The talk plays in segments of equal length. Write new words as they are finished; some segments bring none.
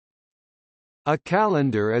A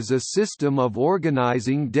calendar is a system of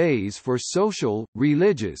organizing days for social,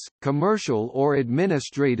 religious, commercial or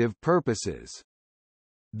administrative purposes.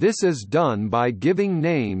 This is done by giving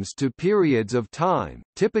names to periods of time,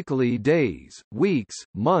 typically days, weeks,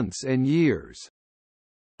 months and years.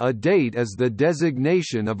 A date is the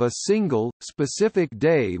designation of a single, specific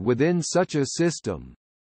day within such a system.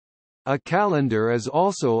 A calendar is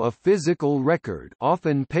also a physical record,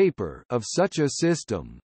 often paper, of such a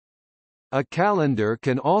system. A calendar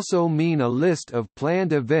can also mean a list of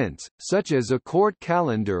planned events, such as a court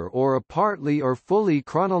calendar, or a partly or fully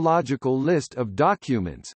chronological list of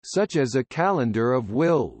documents, such as a calendar of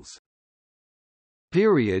wills.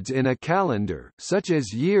 Periods in a calendar, such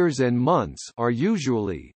as years and months, are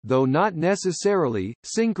usually, though not necessarily,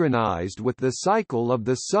 synchronized with the cycle of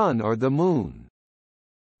the Sun or the Moon.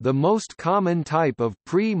 The most common type of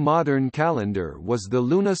pre-modern calendar was the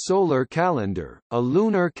lunisolar calendar, a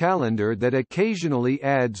lunar calendar that occasionally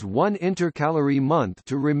adds one intercalary month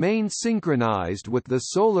to remain synchronized with the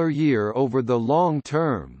solar year over the long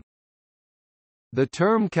term. The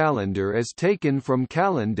term calendar is taken from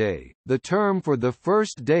calendae, the term for the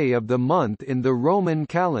first day of the month in the Roman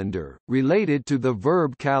calendar, related to the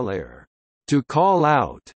verb calere, to call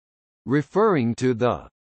out, referring to the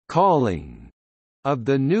calling of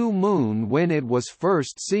the new moon when it was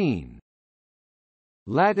first seen.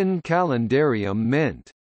 Latin calendarium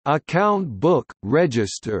meant account book,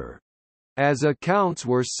 register, as accounts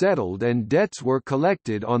were settled and debts were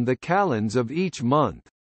collected on the calends of each month.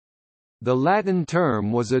 The Latin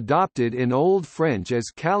term was adopted in Old French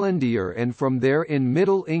as calendier and from there in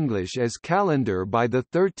Middle English as calendar by the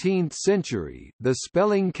 13th century. The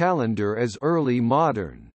spelling calendar is early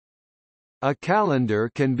modern. A calendar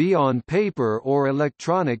can be on paper or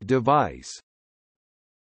electronic device.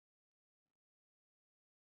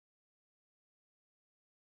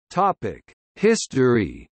 Topic: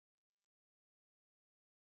 History.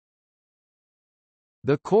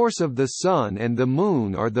 The course of the Sun and the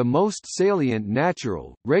Moon are the most salient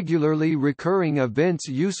natural, regularly recurring events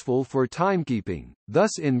useful for timekeeping,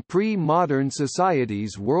 thus in pre-modern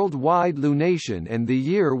societies worldwide lunation and the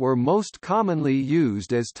year were most commonly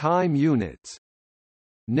used as time units.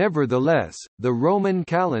 Nevertheless, the Roman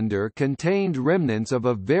calendar contained remnants of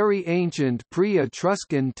a very ancient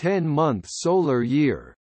pre-Etruscan 10-month solar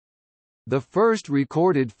year. The first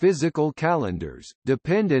recorded physical calendars,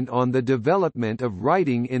 dependent on the development of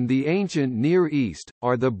writing in the ancient Near East,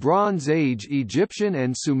 are the Bronze Age Egyptian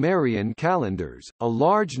and Sumerian calendars. A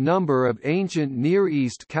large number of ancient Near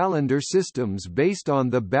East calendar systems based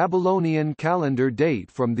on the Babylonian calendar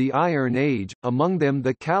date from the Iron Age, among them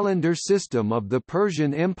the calendar system of the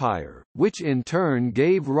Persian Empire, which in turn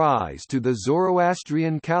gave rise to the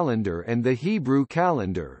Zoroastrian calendar and the Hebrew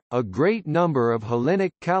calendar. A great number of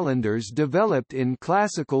Hellenic calendars developed in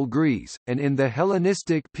classical Greece, and in the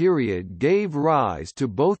Hellenistic period gave rise to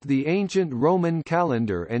both the ancient Roman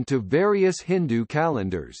calendar and to various Hindu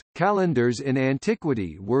calendars. Calendars in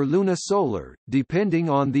antiquity were lunisolar, depending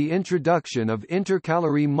on the introduction of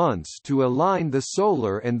intercalary months to align the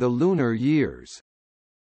solar and the lunar years.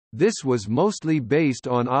 This was mostly based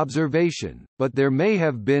on observation, but there may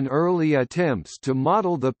have been early attempts to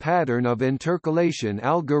model the pattern of intercalation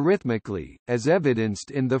algorithmically, as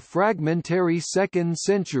evidenced in the fragmentary 2nd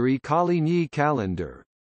century Coligny calendar.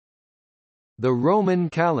 The Roman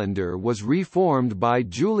calendar was reformed by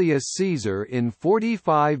Julius Caesar in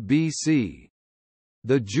 45 BC.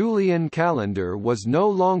 The Julian calendar was no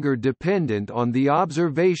longer dependent on the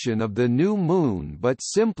observation of the new moon but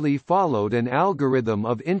simply followed an algorithm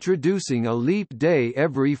of introducing a leap day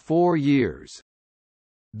every 4 years.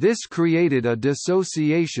 This created a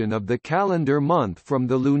dissociation of the calendar month from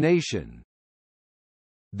the lunation.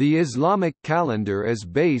 The Islamic calendar is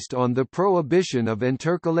based on the prohibition of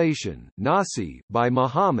intercalation Nasi by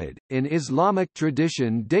Muhammad, in Islamic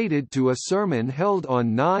tradition dated to a sermon held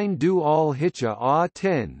on 9 Dhu al-Hijjah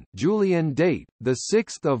 10 Julian date,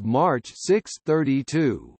 6 March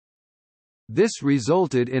 632. This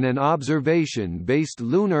resulted in an observation-based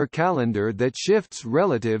lunar calendar that shifts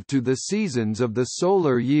relative to the seasons of the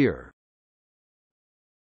solar year.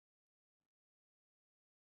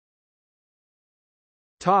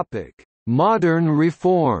 Topic: Modern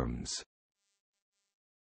reforms.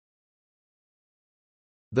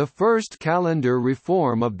 The first calendar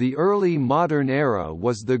reform of the early modern era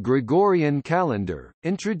was the Gregorian calendar,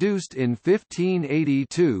 introduced in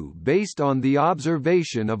 1582 based on the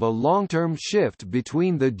observation of a long-term shift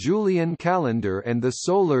between the Julian calendar and the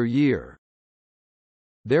solar year.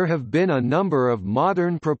 There have been a number of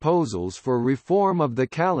modern proposals for reform of the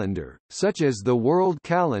calendar, such as the World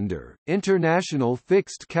Calendar, International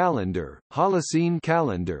Fixed Calendar, Holocene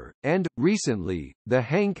Calendar, and, recently, the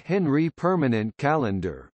Hank Henry Permanent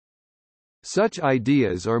Calendar. Such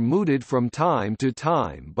ideas are mooted from time to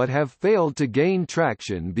time but have failed to gain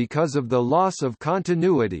traction because of the loss of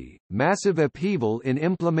continuity, massive upheaval in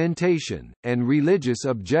implementation, and religious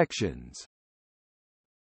objections.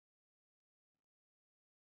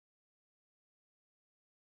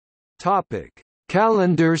 Topic: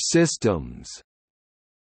 Calendar systems.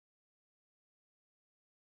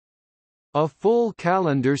 A full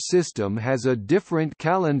calendar system has a different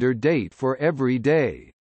calendar date for every day.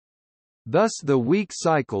 Thus the week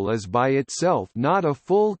cycle is by itself not a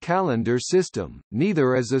full calendar system,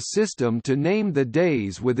 neither is a system to name the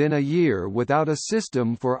days within a year without a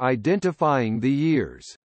system for identifying the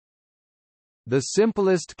years. The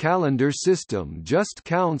simplest calendar system just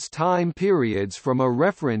counts time periods from a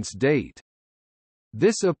reference date.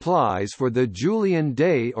 This applies for the Julian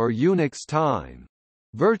day or Unix time.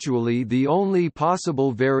 Virtually the only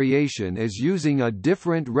possible variation is using a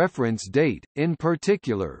different reference date, in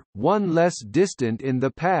particular, one less distant in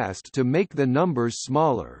the past to make the numbers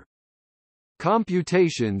smaller.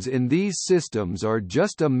 Computations in these systems are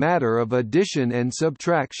just a matter of addition and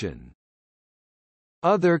subtraction.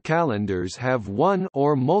 Other calendars have one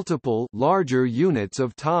or multiple larger units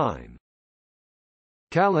of time.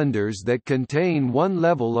 Calendars that contain one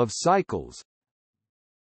level of cycles,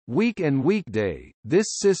 week and weekday, this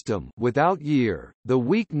system without year, the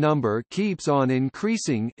week number keeps on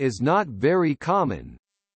increasing, is not very common.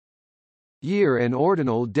 Year and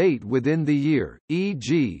ordinal date within the year,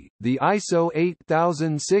 e.g., the ISO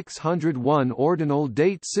 8601 ordinal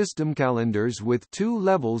date system calendars with two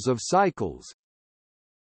levels of cycles.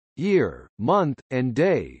 Year, month, and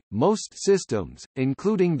day. Most systems,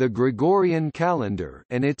 including the Gregorian calendar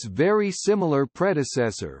and its very similar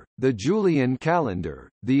predecessor, the Julian calendar,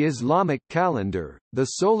 the Islamic calendar, the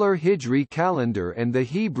solar Hijri calendar and the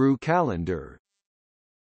Hebrew calendar.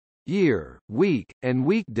 Year, week, and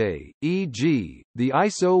weekday, e.g., the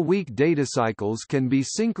ISO week datacycles can be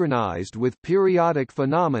synchronized with periodic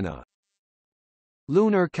phenomena.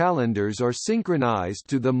 Lunar calendars are synchronized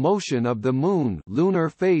to the motion of the moon, lunar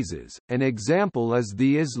phases. An example is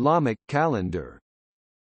the Islamic calendar.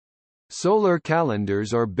 Solar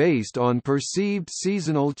calendars are based on perceived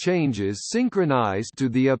seasonal changes synchronized to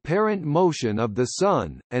the apparent motion of the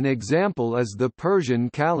sun. An example is the Persian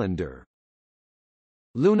calendar.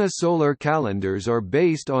 Lunisolar calendars are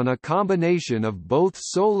based on a combination of both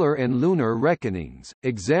solar and lunar reckonings.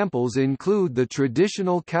 Examples include the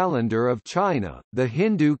traditional calendar of China, the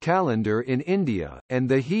Hindu calendar in India, and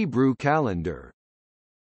the Hebrew calendar.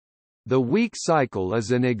 The week cycle is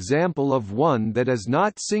an example of one that is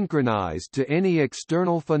not synchronized to any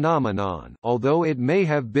external phenomenon, although it may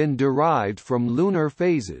have been derived from lunar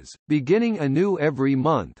phases, beginning anew every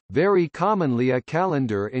month. Very commonly a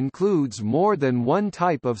calendar includes more than one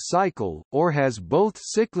type of cycle, or has both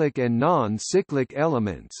cyclic and non-cyclic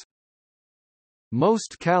elements.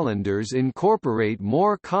 Most calendars incorporate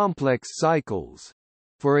more complex cycles.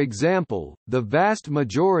 For example, the vast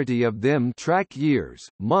majority of them track years,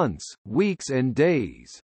 months, weeks and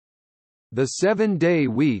days. The 7-day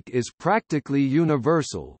week is practically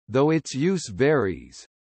universal, though its use varies.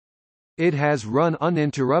 It has run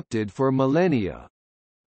uninterrupted for millennia.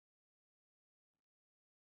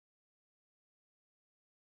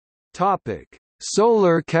 Topic: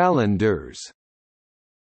 Solar calendars.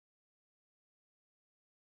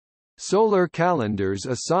 Solar calendars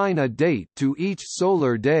assign a date to each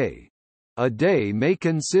solar day. A day may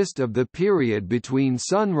consist of the period between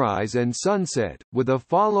sunrise and sunset, with a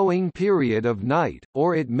following period of night,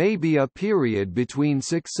 or it may be a period between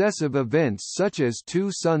successive events such as two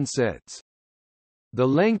sunsets. The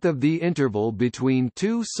length of the interval between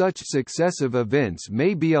two such successive events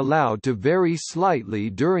may be allowed to vary slightly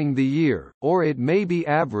during the year, or it may be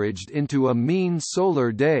averaged into a mean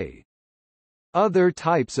solar day. Other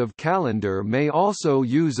types of calendar may also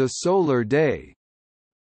use a solar day.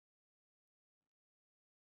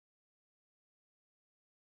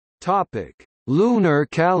 Topic: Lunar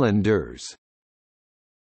calendars.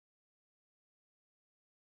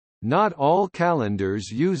 Not all calendars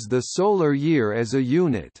use the solar year as a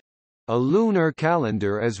unit. A lunar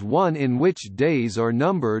calendar is one in which days are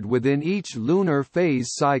numbered within each lunar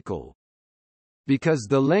phase cycle. Because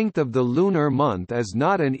the length of the lunar month is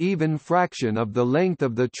not an even fraction of the length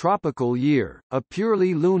of the tropical year, a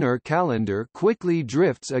purely lunar calendar quickly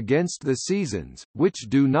drifts against the seasons, which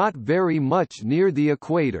do not vary much near the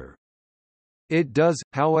equator. It does,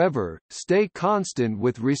 however, stay constant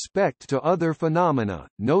with respect to other phenomena,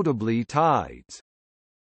 notably tides.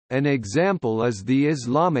 An example is the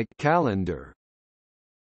Islamic calendar.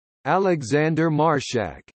 Alexander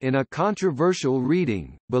Marshak, in a controversial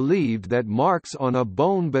reading, believed that marks on a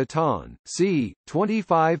bone baton, c.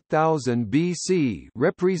 25,000 BC,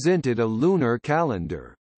 represented a lunar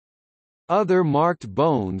calendar. Other marked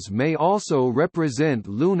bones may also represent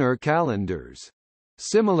lunar calendars.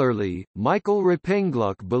 Similarly, Michael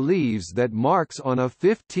Rapengluck believes that marks on a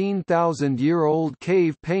 15,000-year-old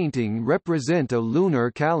cave painting represent a lunar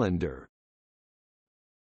calendar.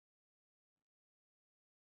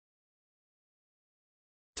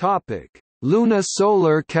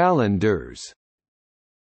 Lunisolar calendars.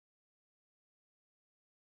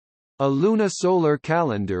 A lunisolar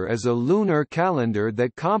calendar is a lunar calendar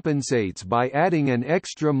that compensates by adding an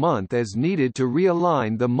extra month as needed to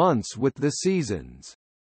realign the months with the seasons.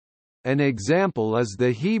 An example is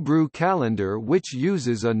the Hebrew calendar, which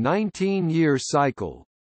uses a 19-year cycle.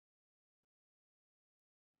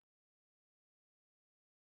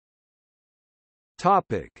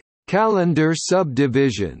 Calendar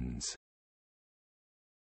subdivisions.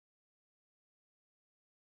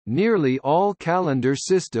 Nearly all calendar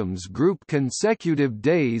systems group consecutive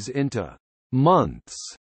days into months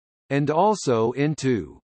and also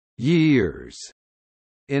into years.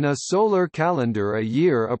 In a solar calendar, a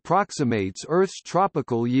year approximates Earth's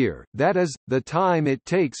tropical year, that is, the time it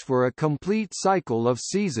takes for a complete cycle of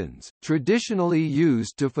seasons, traditionally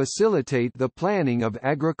used to facilitate the planning of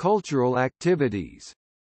agricultural activities.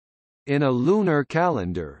 In a lunar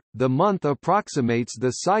calendar, the month approximates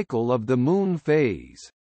the cycle of the moon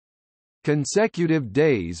phase. Consecutive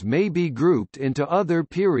days may be grouped into other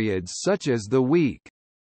periods such as the week.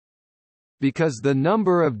 Because the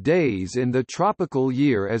number of days in the tropical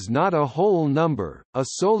year is not a whole number, a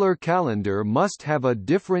solar calendar must have a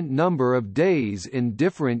different number of days in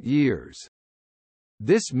different years.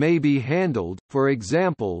 This may be handled, for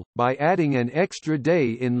example, by adding an extra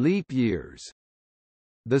day in leap years.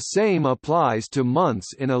 The same applies to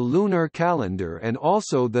months in a lunar calendar and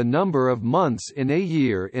also the number of months in a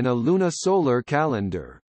year in a lunisolar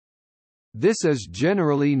calendar. This is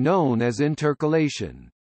generally known as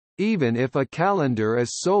intercalation. Even if a calendar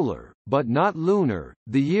is solar, but not lunar,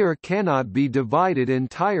 the year cannot be divided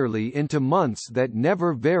entirely into months that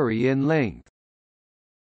never vary in length.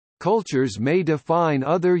 Cultures may define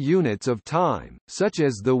other units of time, such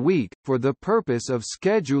as the week, for the purpose of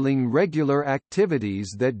scheduling regular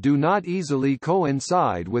activities that do not easily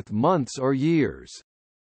coincide with months or years.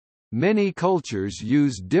 Many cultures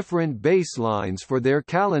use different baselines for their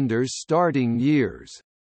calendars' starting years.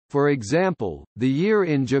 For example, the year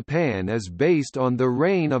in Japan is based on the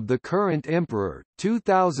reign of the current emperor.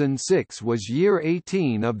 2006 was year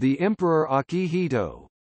 18 of the Emperor Akihito.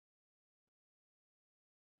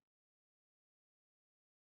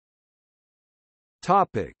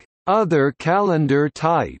 Other calendar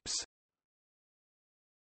types.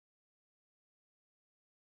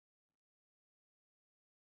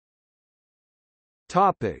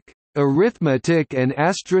 Arithmetic and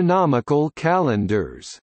astronomical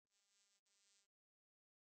calendars.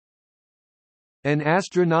 An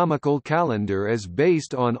astronomical calendar is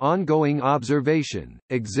based on ongoing observation.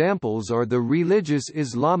 Examples are the religious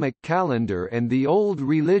Islamic calendar and the old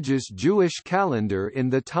religious Jewish calendar in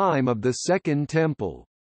the time of the Second Temple.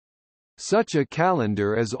 Such a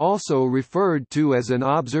calendar is also referred to as an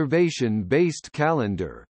observation-based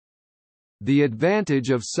calendar. The advantage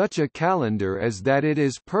of such a calendar is that it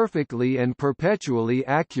is perfectly and perpetually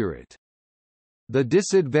accurate. The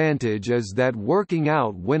disadvantage is that working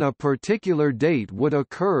out when a particular date would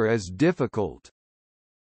occur is difficult.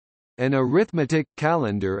 An arithmetic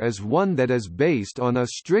calendar is one that is based on a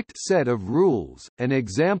strict set of rules. An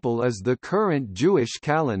example is the current Jewish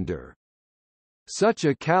calendar. Such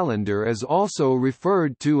a calendar is also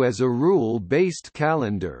referred to as a rule-based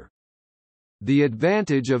calendar. The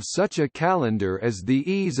advantage of such a calendar is the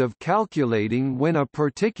ease of calculating when a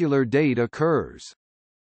particular date occurs.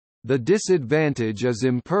 The disadvantage is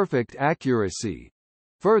imperfect accuracy.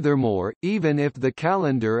 Furthermore, even if the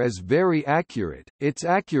calendar is very accurate, its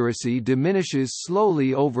accuracy diminishes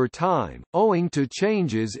slowly over time, owing to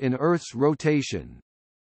changes in Earth's rotation.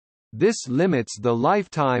 This limits the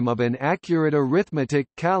lifetime of an accurate arithmetic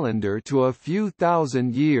calendar to a few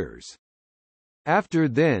thousand years. After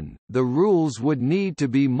then, the rules would need to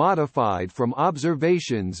be modified from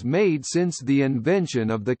observations made since the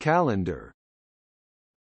invention of the calendar.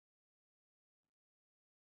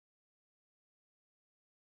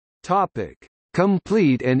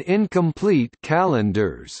 Complete and incomplete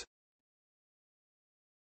calendars.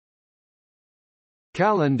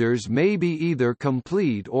 Calendars may be either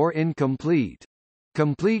complete or incomplete.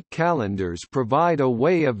 Complete calendars provide a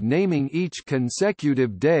way of naming each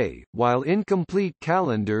consecutive day, while incomplete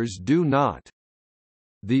calendars do not.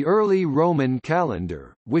 The early Roman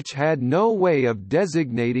calendar, which had no way of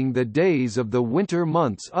designating the days of the winter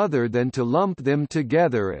months other than to lump them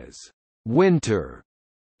together as winter,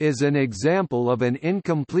 is an example of an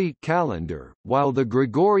incomplete calendar, while the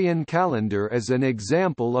Gregorian calendar is an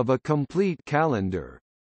example of a complete calendar.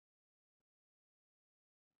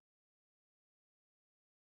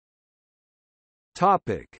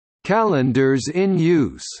 Topic: Calendars in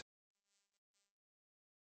use.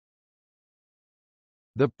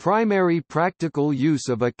 The primary practical use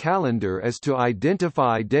of a calendar is to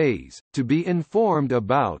identify days, to be informed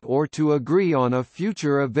about or to agree on a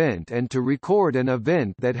future event and to record an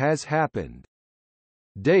event that has happened.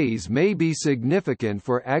 Days may be significant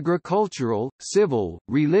for agricultural, civil,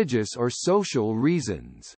 religious or social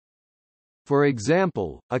reasons. For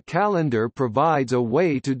example, a calendar provides a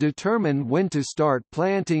way to determine when to start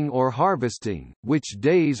planting or harvesting, which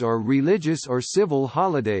days are religious or civil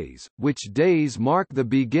holidays, which days mark the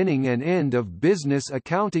beginning and end of business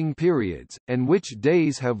accounting periods, and which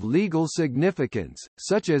days have legal significance,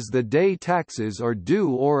 such as the day taxes are due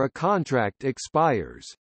or a contract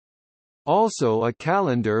expires. Also, a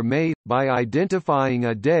calendar may, by identifying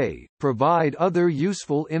a day, provide other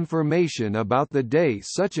useful information about the day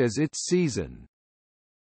such as its season.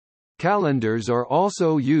 Calendars are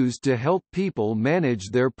also used to help people manage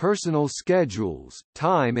their personal schedules,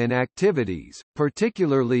 time and activities,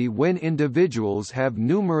 particularly when individuals have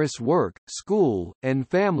numerous work, school, and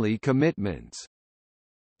family commitments.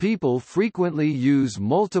 People frequently use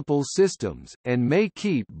multiple systems, and may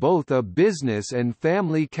keep both a business and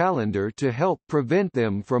family calendar to help prevent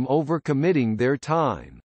them from overcommitting their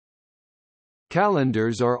time.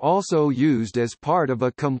 Calendars are also used as part of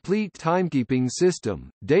a complete timekeeping system.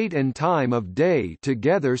 Date and time of day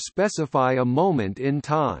together specify a moment in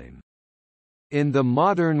time. In the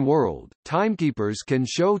modern world, timekeepers can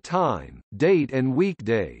show time, date and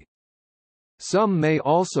weekday. Some may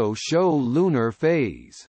also show lunar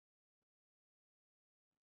phase.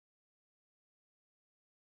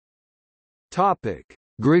 Topic: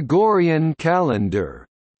 Gregorian calendar.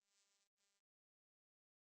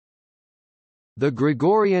 The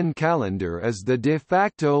Gregorian calendar is the de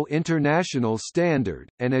facto international standard,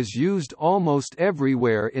 and is used almost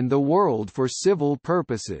everywhere in the world for civil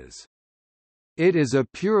purposes. It is a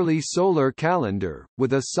purely solar calendar,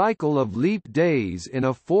 with a cycle of leap days in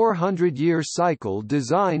a 400-year cycle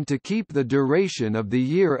designed to keep the duration of the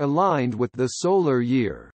year aligned with the solar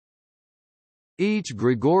year. Each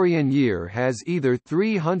Gregorian year has either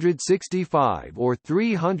 365 or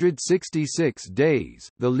 366 days,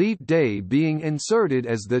 the leap day being inserted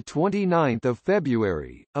as the 29th of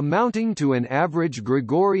February, amounting to an average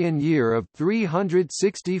Gregorian year of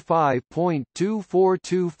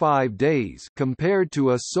 365.2425 days compared to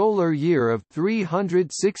a solar year of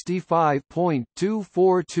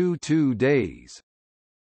 365.2422 days.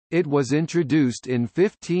 It was introduced in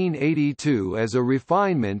 1582 as a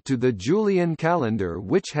refinement to the Julian calendar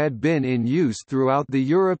which had been in use throughout the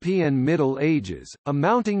European Middle Ages,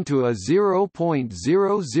 amounting to a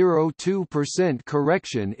 0.002%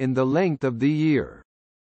 correction in the length of the year.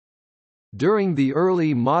 During the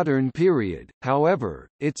early modern period, however,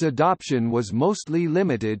 its adoption was mostly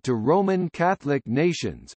limited to Roman Catholic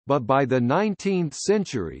nations, but by the 19th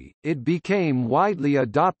century, it became widely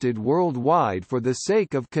adopted worldwide for the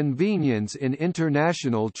sake of convenience in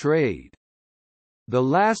international trade. The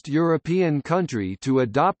last European country to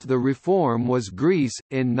adopt the reform was Greece,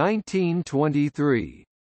 in 1923.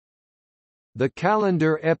 The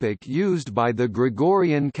calendar epoch used by the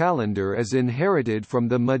Gregorian calendar is inherited from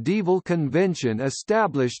the medieval convention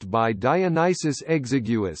established by Dionysius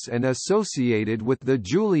Exiguus and associated with the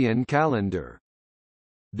Julian calendar.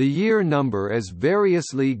 The year number is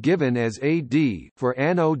variously given as AD for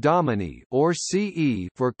Anno Domini or CE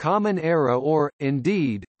for Common Era or,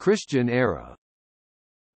 indeed, Christian Era.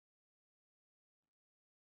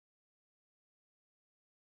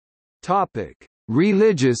 Topic: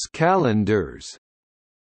 Religious calendars.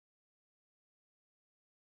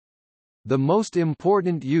 The most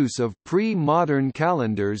important use of pre-modern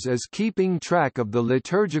calendars is keeping track of the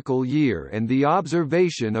liturgical year and the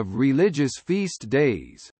observation of religious feast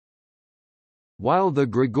days. While the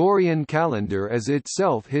Gregorian calendar is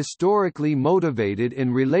itself historically motivated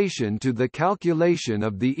in relation to the calculation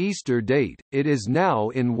of the Easter date, it is now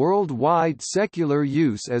in worldwide secular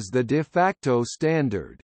use as the de facto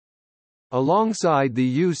standard. Alongside the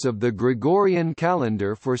use of the Gregorian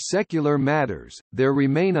calendar for secular matters, there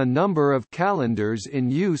remain a number of calendars in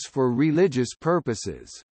use for religious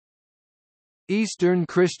purposes. Eastern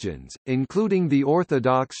Christians, including the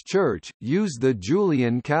Orthodox Church, use the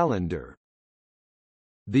Julian calendar.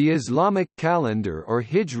 The Islamic calendar or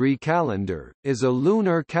Hijri calendar, is a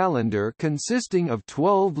lunar calendar consisting of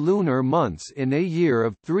 12 lunar months in a year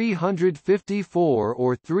of 354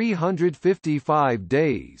 or 355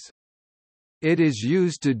 days. It is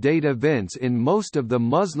used to date events in most of the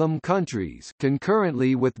Muslim countries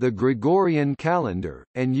concurrently with the Gregorian calendar,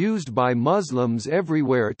 and used by Muslims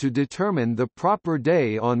everywhere to determine the proper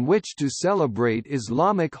day on which to celebrate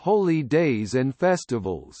Islamic holy days and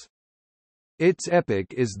festivals. Its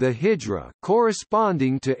epoch is the Hijra,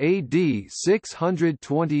 corresponding to AD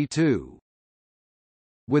 622.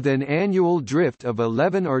 With an annual drift of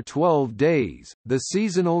 11 or 12 days, the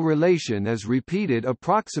seasonal relation is repeated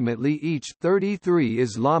approximately each 33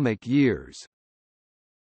 Islamic years.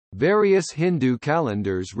 Various Hindu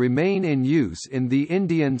calendars remain in use in the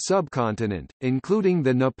Indian subcontinent, including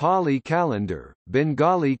the Nepali calendar,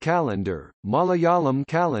 Bengali calendar, Malayalam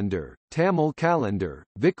calendar, Tamil calendar,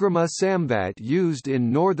 Vikrama Samvat used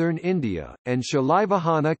in northern India, and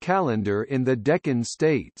Shalivahana calendar in the Deccan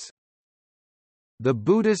states. The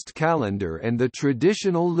Buddhist calendar and the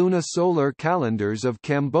traditional lunisolar calendars of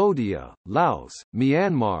Cambodia, Laos,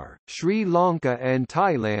 Myanmar, Sri Lanka and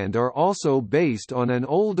Thailand are also based on an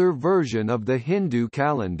older version of the Hindu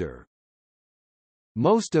calendar.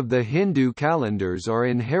 Most of the Hindu calendars are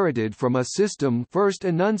inherited from a system first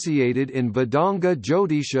enunciated in Vedanga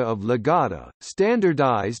Jyotisha of Laghata,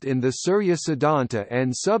 standardized in the Surya Siddhanta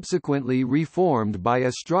and subsequently reformed by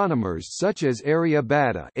astronomers such as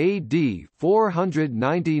Aryabhata AD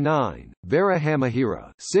 499,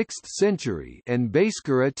 Varahamihira 6th century and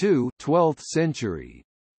Bhaskara II 12th century.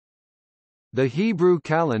 The Hebrew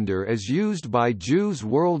calendar is used by Jews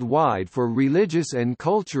worldwide for religious and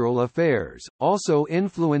cultural affairs, also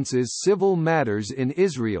influences civil matters in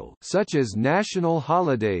Israel such as national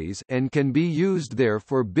holidays and can be used there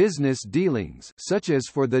for business dealings such as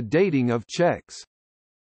for the dating of checks.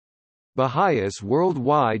 Baha'is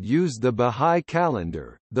worldwide use the Baha'i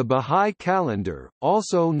calendar. The Baha'i calendar,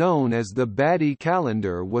 also known as the Badi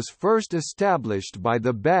calendar, was first established by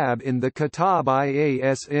the Bab in the Kitab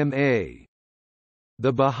Isma.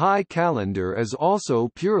 The Baha'i calendar is also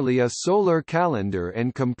purely a solar calendar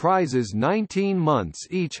and comprises 19 months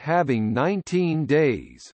each having 19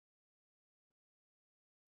 days.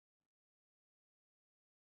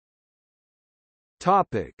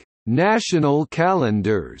 Topic: National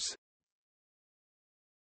calendars.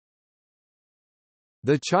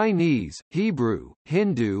 The Chinese, Hebrew,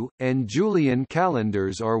 Hindu, and Julian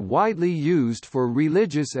calendars are widely used for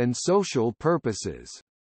religious and social purposes.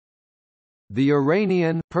 The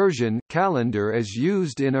Iranian Persian calendar is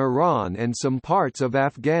used in Iran and some parts of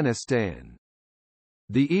Afghanistan.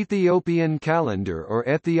 The Ethiopian calendar or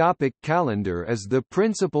Ethiopic calendar is the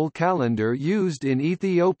principal calendar used in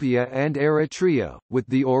Ethiopia and Eritrea, with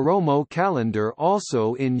the Oromo calendar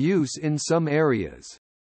also in use in some areas.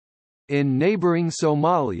 In neighboring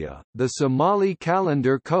Somalia, the Somali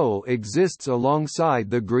calendar co-exists alongside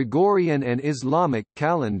the Gregorian and Islamic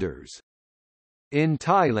calendars. In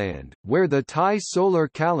Thailand, where the Thai solar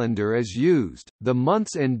calendar is used, the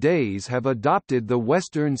months and days have adopted the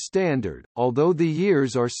Western standard, although the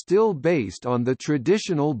years are still based on the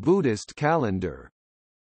traditional Buddhist calendar.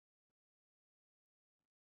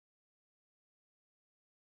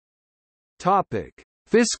 Topic: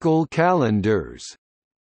 Fiscal calendars.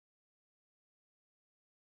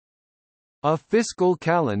 A fiscal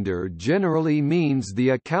calendar generally means the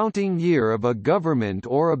accounting year of a government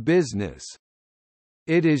or a business.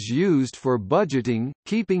 It is used for budgeting,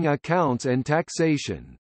 keeping accounts and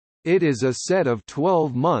taxation. It is a set of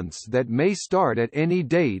 12 months that may start at any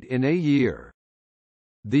date in a year.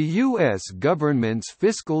 The U.S. government's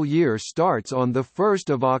fiscal year starts on 1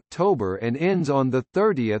 October and ends on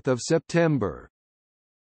 30 September.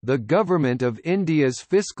 The Government of India's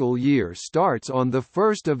fiscal year starts on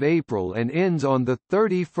 1 April and ends on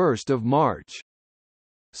 31 March.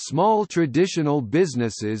 Small traditional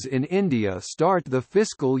businesses in India start the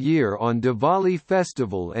fiscal year on Diwali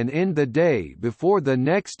festival and end the day before the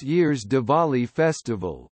next year's Diwali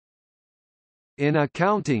festival. In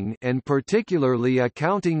accounting and particularly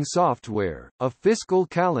accounting software, a fiscal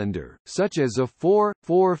calendar, such as a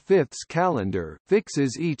 4/4 calendar,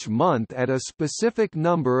 fixes each month at a specific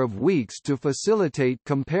number of weeks to facilitate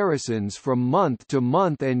comparisons from month to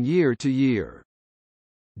month and year to year.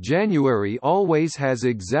 January always has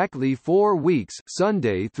exactly 4 weeks,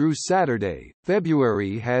 Sunday through Saturday,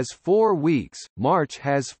 February has 4 weeks, March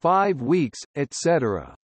has 5 weeks,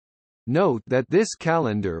 etc. Note that this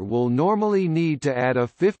calendar will normally need to add a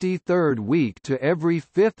 53rd week to every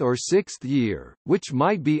 5th or 6th year, which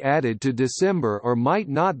might be added to December or might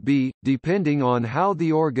not be, depending on how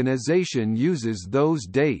the organization uses those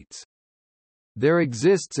dates. There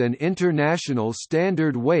exists an international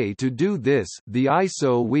standard way to do this, the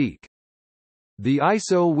ISO week. The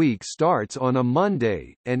ISO week starts on a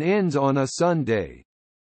Monday, and ends on a Sunday.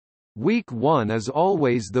 Week 1 is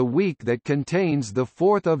always the week that contains the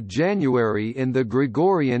 4th of January in the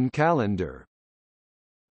Gregorian calendar.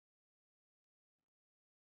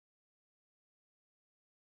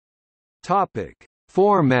 Topic: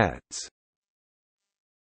 Formats.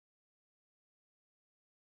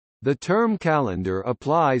 The term calendar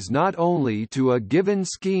applies not only to a given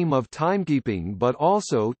scheme of timekeeping but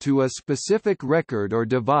also to a specific record or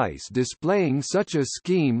device displaying such a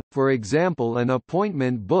scheme, for example an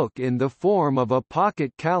appointment book in the form of a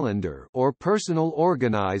pocket calendar or personal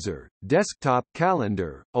organizer, desktop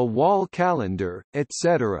calendar, a wall calendar,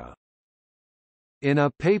 etc. In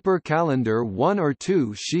a paper calendar, 1 or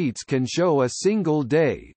 2 sheets can show a single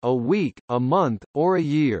day, a week, a month, or a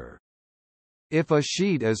year. If a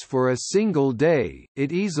sheet is for a single day,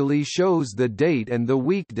 it easily shows the date and the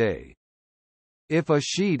weekday. If a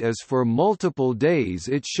sheet is for multiple days,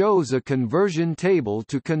 it shows a conversion table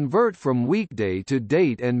to convert from weekday to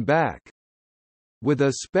date and back. With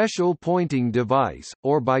a special pointing device,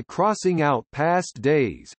 or by crossing out past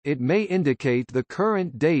days, it may indicate the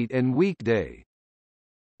current date and weekday.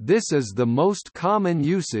 This is the most common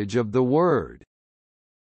usage of the word.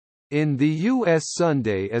 In the U.S.,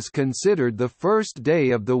 Sunday is considered the first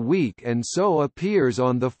day of the week and so appears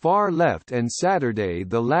on the far left, and Saturday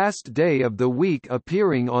the last day of the week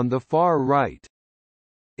appearing on the far right.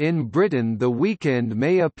 In Britain, the weekend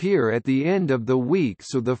may appear at the end of the week,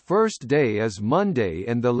 so the first day is Monday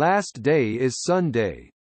and the last day is Sunday.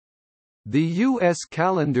 The U.S.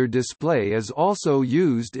 calendar display is also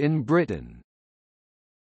used in Britain.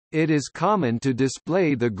 It is common to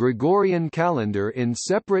display the Gregorian calendar in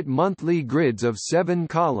separate monthly grids of 7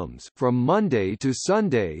 columns, from Monday to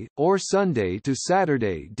Sunday, or Sunday to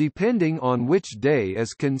Saturday depending on which day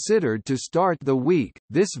is considered to start the week.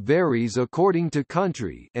 This varies according to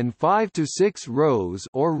country, and 5 to 6 rows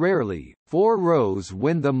or rarely 4 rows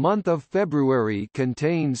when the month of February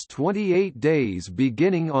contains 28 days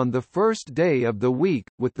beginning on the first day of the week,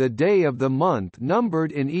 with the day of the month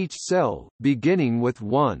numbered in each cell, beginning with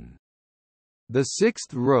 1. The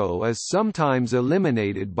 6th row is sometimes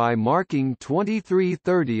eliminated by marking 23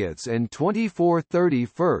 thirtieths and 24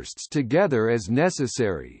 31sts together as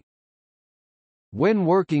necessary. When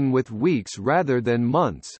working with weeks rather than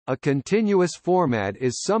months, a continuous format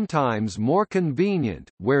is sometimes more convenient,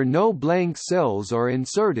 where no blank cells are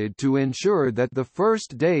inserted to ensure that the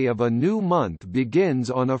first day of a new month begins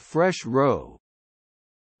on a fresh row.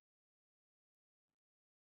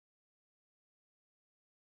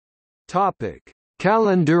 Topic: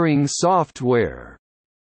 Calendaring software.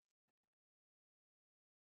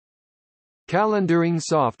 Calendaring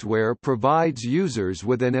software provides users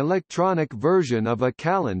with an electronic version of a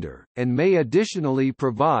calendar, and may additionally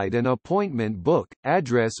provide an appointment book,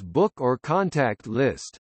 address book or contact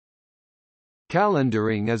list.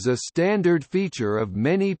 Calendaring is a standard feature of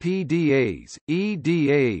many PDAs,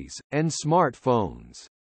 EDAs, and smartphones.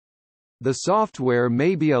 The software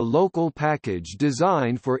may be a local package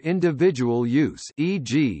designed for individual use,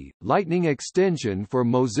 e.g., Lightning extension for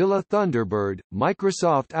Mozilla Thunderbird,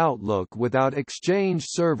 Microsoft Outlook without Exchange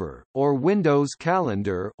Server, or Windows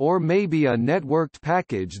Calendar, or may be a networked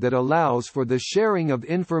package that allows for the sharing of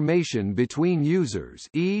information between users,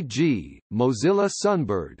 e.g., Mozilla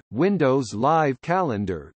Sunbird, Windows Live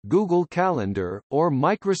Calendar, Google Calendar, or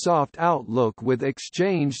Microsoft Outlook with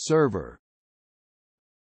Exchange Server.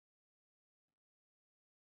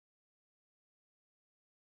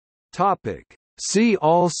 Topic. See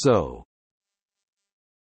also: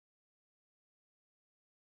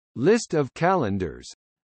 List of calendars,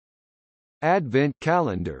 Advent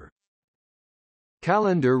calendar,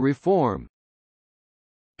 Calendar reform,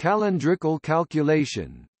 Calendrical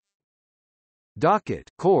calculation, Docket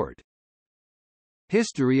court,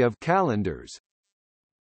 History of calendars,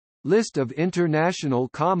 List of international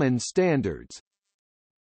common standards,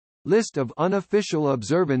 List of unofficial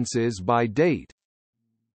observances by date,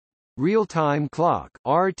 Real-time clock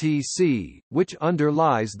 (RTC), which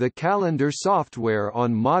underlies the calendar software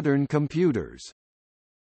on modern computers.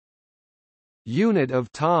 Unit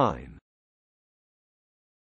of time.